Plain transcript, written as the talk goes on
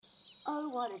Oh,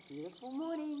 what a beautiful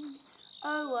morning.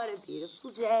 Oh, what a beautiful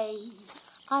day.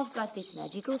 I've got this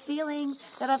magical feeling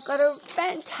that I've got a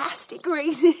fantastic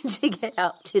reason to get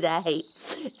up today.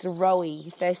 It's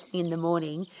rowy, first thing in the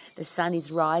morning. The sun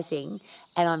is rising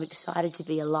and I'm excited to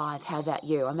be alive. How about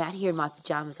you? I'm out here in my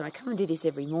pajamas and I come and do this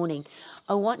every morning.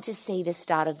 I want to see the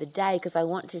start of the day because I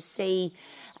want to see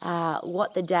I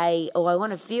want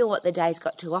to feel what the day's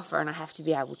got to offer, and I have to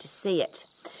be able to see it.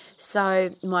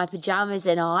 So my pajamas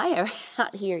and I are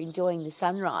out here enjoying the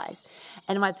sunrise.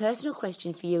 And my personal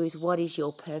question for you is, what is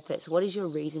your purpose? What is your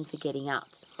reason for getting up?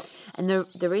 And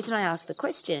the reason I ask the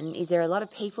question is there are a lot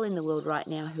of people in the world right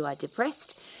now who are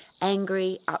depressed,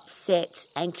 angry, upset,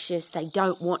 anxious. They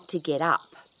don't want to get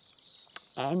up.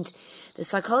 And the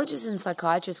psychologists and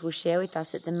psychiatrists will share with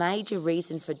us that the major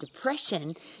reason for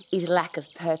depression is lack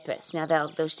of purpose. Now,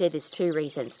 they'll share there's two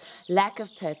reasons, lack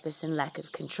of purpose and lack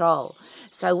of control.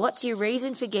 So what's your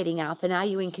reason for getting up, and are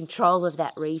you in control of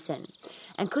that reason?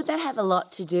 And could that have a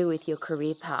lot to do with your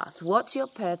career path? What's your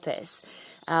purpose?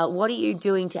 What are you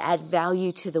doing to add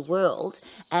value to the world?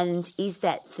 And is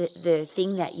that the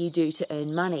thing that you do to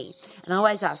earn money? And I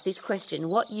always ask this question,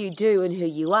 what you do and who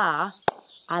you are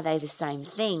they the same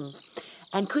thing?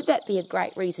 And could that be a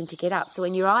great reason to get up? So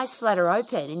when your eyes flutter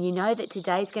open and you know that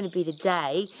today's going to be the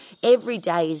day, every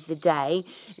day is the day,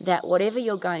 that whatever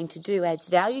you're going to do adds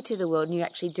value to the world, and you're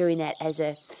actually doing that as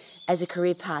a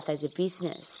career path, as a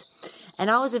business. And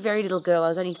I was a very little girl. I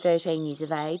was only 13 years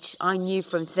of age. I knew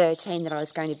from 13 that I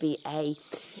was going to be a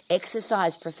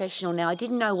exercise professional. Now, I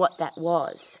didn't know what that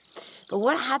was. But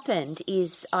what happened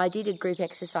is I did a group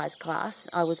exercise class.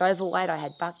 I was overweight, I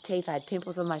had buck teeth, I had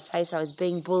pimples on my face, I was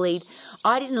being bullied.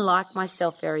 I didn't like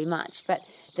myself very much. But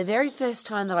the very first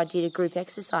time that I did a group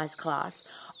exercise class,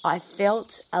 I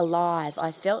felt alive.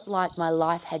 I felt like my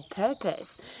life had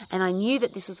purpose. And I knew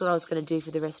that this is what I was going to do for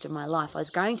the rest of my life. I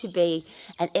was going to be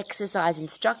an exercise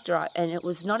instructor. And it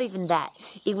was not even that.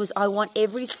 It was, I want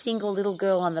every single little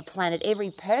girl on the planet, every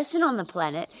person on the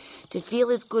planet, to feel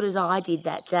as good as I did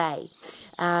that day.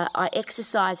 I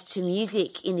exercised to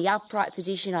music in the upright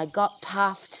position. I got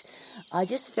puffed. I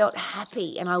just felt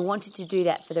happy. And I wanted to do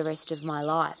that for the rest of my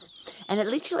life. And it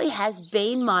literally has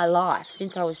been my life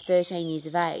since I was 13 years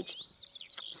of age.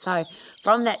 So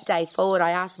from that day forward,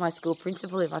 I asked my school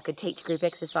principal if I could teach group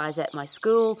exercise at my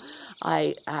school.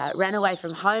 I ran away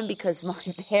from home because my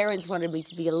parents wanted me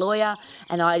to be a lawyer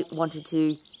and I wanted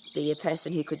to be a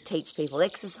person who could teach people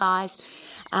exercise.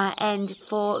 And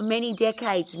for many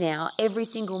decades now, every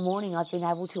single morning I've been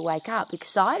able to wake up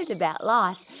excited about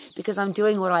life because I'm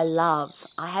doing what I love.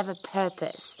 I have a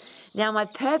purpose. Now, my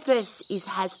purpose is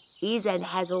and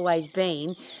has always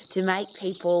been to make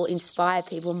people, inspire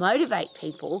people, motivate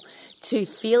people to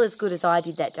feel as good as I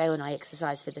did that day when I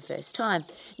exercised for the first time.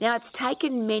 Now, it's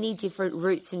taken many different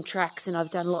routes and tracks, and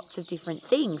I've done lots of different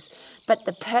things, but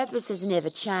the purpose has never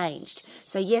changed.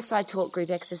 So yes, I taught group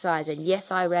exercise, and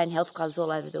yes, I ran health clubs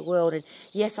all over the world, and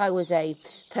yes, I was a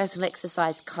personal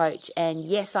exercise coach, and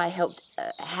yes, I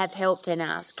have helped and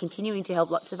are continuing to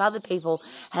help lots of other people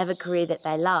have a career that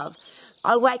they love.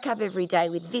 I wake up every day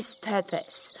with this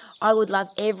purpose. I would love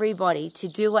everybody to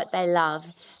do what they love,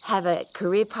 have a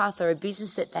career path or a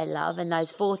business that they love, and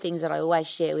those 4 things that I always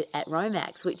share at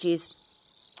Romax, which is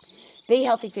be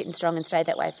healthy, fit and strong and stay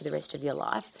that way for the rest of your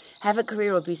life. Have a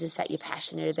career or business that you're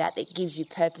passionate about that gives you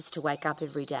purpose to wake up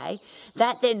every day.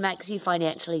 That then makes you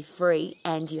financially free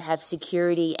and you have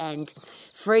security and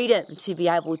freedom to be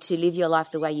able to live your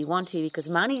life the way you want to, because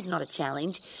money is not a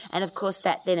challenge. And of course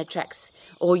that then attracts,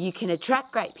 or you can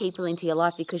attract great people into your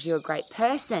life because you're a great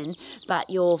person, but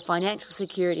your financial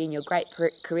security and your great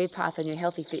career path and your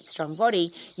healthy, fit, strong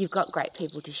body, you've got great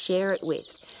people to share it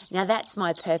with. Now that's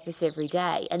my purpose every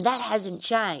day, and that hasn't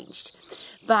changed.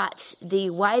 But the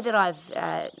way that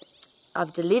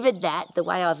I've delivered that, the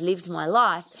way I've lived my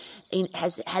life,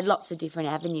 has had lots of different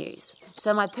avenues.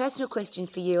 So my personal question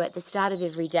for you at the start of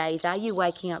every day is, are you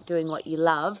waking up doing what you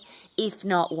love? If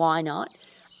not, why not?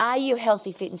 Are you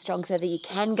healthy, fit and strong so that you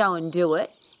can go and do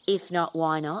it? If not,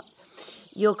 why not?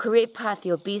 Your career path,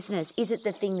 your business, is it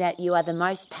the thing that you are the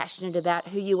most passionate about?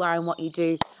 Who you are and what you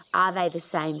do, are they the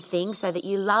same thing so that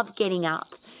you love getting up?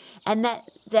 And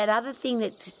that other thing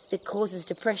that causes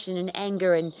depression and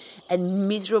anger and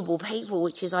miserable people,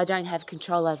 which is I don't have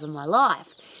control over my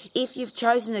life. If you've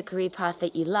chosen the career path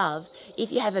that you love,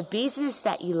 if you have a business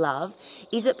that you love,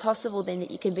 is it possible then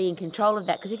that you can be in control of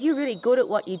that? Because if you're really good at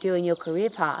what you do in your career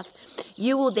path,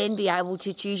 you will then be able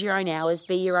to choose your own hours,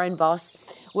 be your own boss,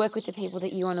 work with the people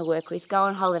that you want to work with, go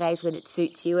on holidays when it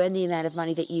suits you, earn the amount of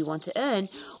money that you want to earn,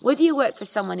 whether you work for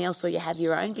someone else or you have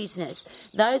your own business,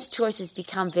 those choices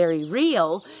become very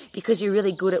real because you're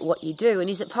really good at what you do. And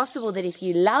is it possible that if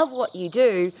you love what you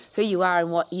do, who you are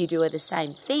and what you do are the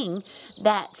same thing,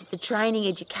 that the training,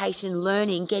 education,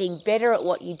 learning, getting better at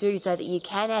what you do so that you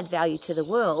can add value to the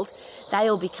world, they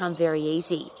all become very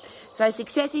easy. So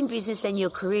success in business and your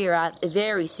career are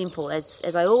very simple. As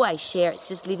I always share, it's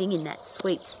just living in that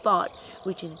sweet spot,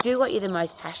 which is do what you're the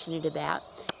most passionate about,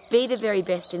 be the very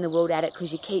best in the world at it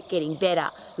because you keep getting better,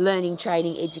 learning,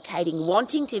 training, educating,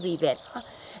 wanting to be better,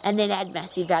 and then add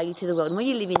massive value to the world. And when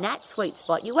you live in that sweet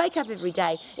spot, you wake up every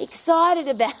day excited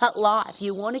about life.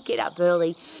 You want to get up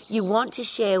early. You want to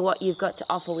share what you've got to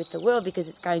offer with the world because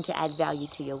it's going to add value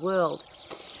to your world.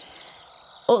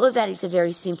 All of that is a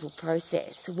very simple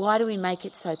process. Why do we make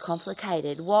it so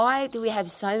complicated? Why do we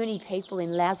have so many people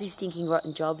in lousy, stinking,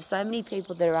 rotten jobs, so many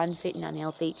people that are unfit and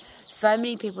unhealthy, so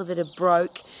many people that are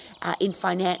broke, in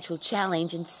financial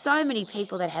challenge, and so many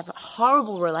people that have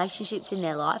horrible relationships in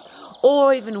their life,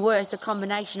 or even worse, a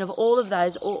combination of all of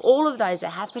those, or all of those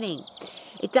are happening.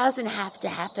 It doesn't have to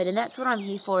happen, and that's what I'm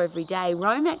here for every day.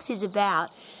 Romax is about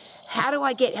how do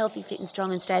I get healthy, fit and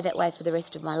strong and stay that way for the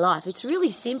rest of my life? It's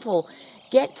really simple.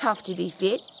 Get puffed to be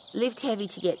fit, lift heavy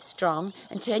to get strong,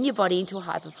 and turn your body into a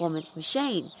high-performance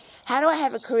machine. How do I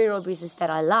have a career or business that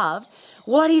I love?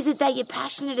 What is it that you're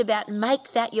passionate about?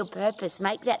 Make that your purpose.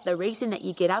 Make that the reason that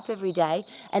you get up every day,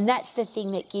 and that's the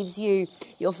thing that gives you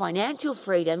your financial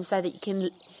freedom so that you can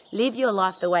live your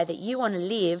life the way that you want to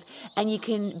live, and you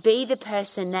can be the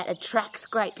person that attracts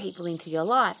great people into your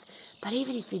life. But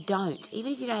even if you don't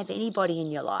have anybody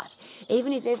in your life,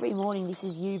 even if every morning this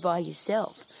is you by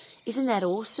yourself, isn't that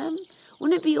awesome?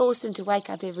 Wouldn't it be awesome to wake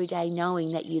up every day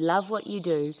knowing that you love what you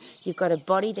do, you've got a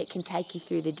body that can take you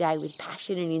through the day with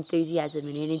passion and enthusiasm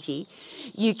and energy,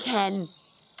 you can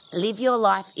live your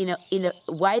life in a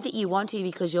way that you want to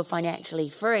because you're financially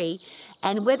free,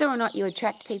 and whether or not you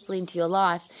attract people into your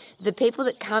life, the people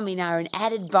that come in are an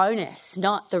added bonus,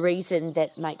 not the reason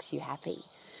that makes you happy.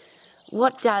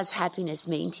 What does happiness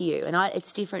mean to you? And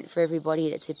it's different for everybody.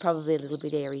 It's probably a little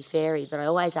bit airy-fairy, but I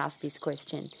always ask this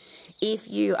question. If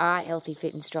you are healthy,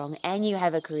 fit and strong, and you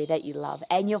have a career that you love,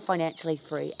 and you're financially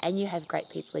free, and you have great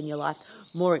people in your life,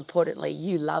 more importantly,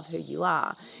 you love who you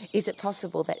are, is it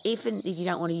possible that even if you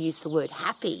don't want to use the word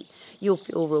happy, you'll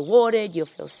feel rewarded, you'll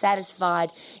feel satisfied,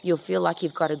 you'll feel like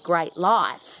you've got a great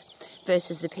life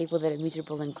versus the people that are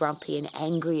miserable and grumpy and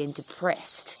angry and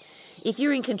depressed? If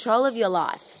you're in control of your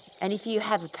life, and if you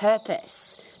have a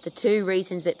purpose, the two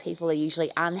reasons that people are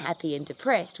usually unhappy and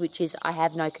depressed, which is I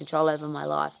have no control over my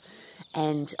life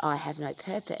and I have no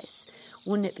purpose,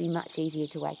 wouldn't it be much easier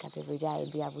to wake up every day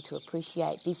and be able to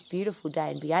appreciate this beautiful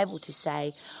day and be able to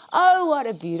say, oh, what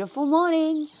a beautiful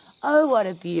morning. Oh, what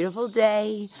a beautiful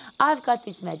day. I've got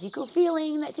this magical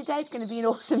feeling that today's going to be an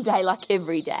awesome day like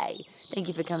every day. Thank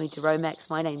you for coming to Romax.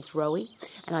 My name's Rowie,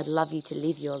 and I'd love you to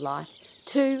live your life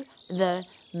to the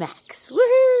max.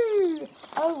 Woohoo!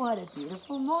 Oh, what a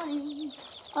beautiful morning.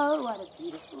 Oh, what a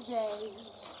beautiful day.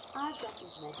 I've got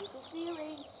this magical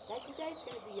feeling that today's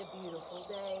going to be a beautiful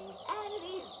day. And it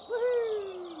is.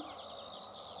 Woohoo!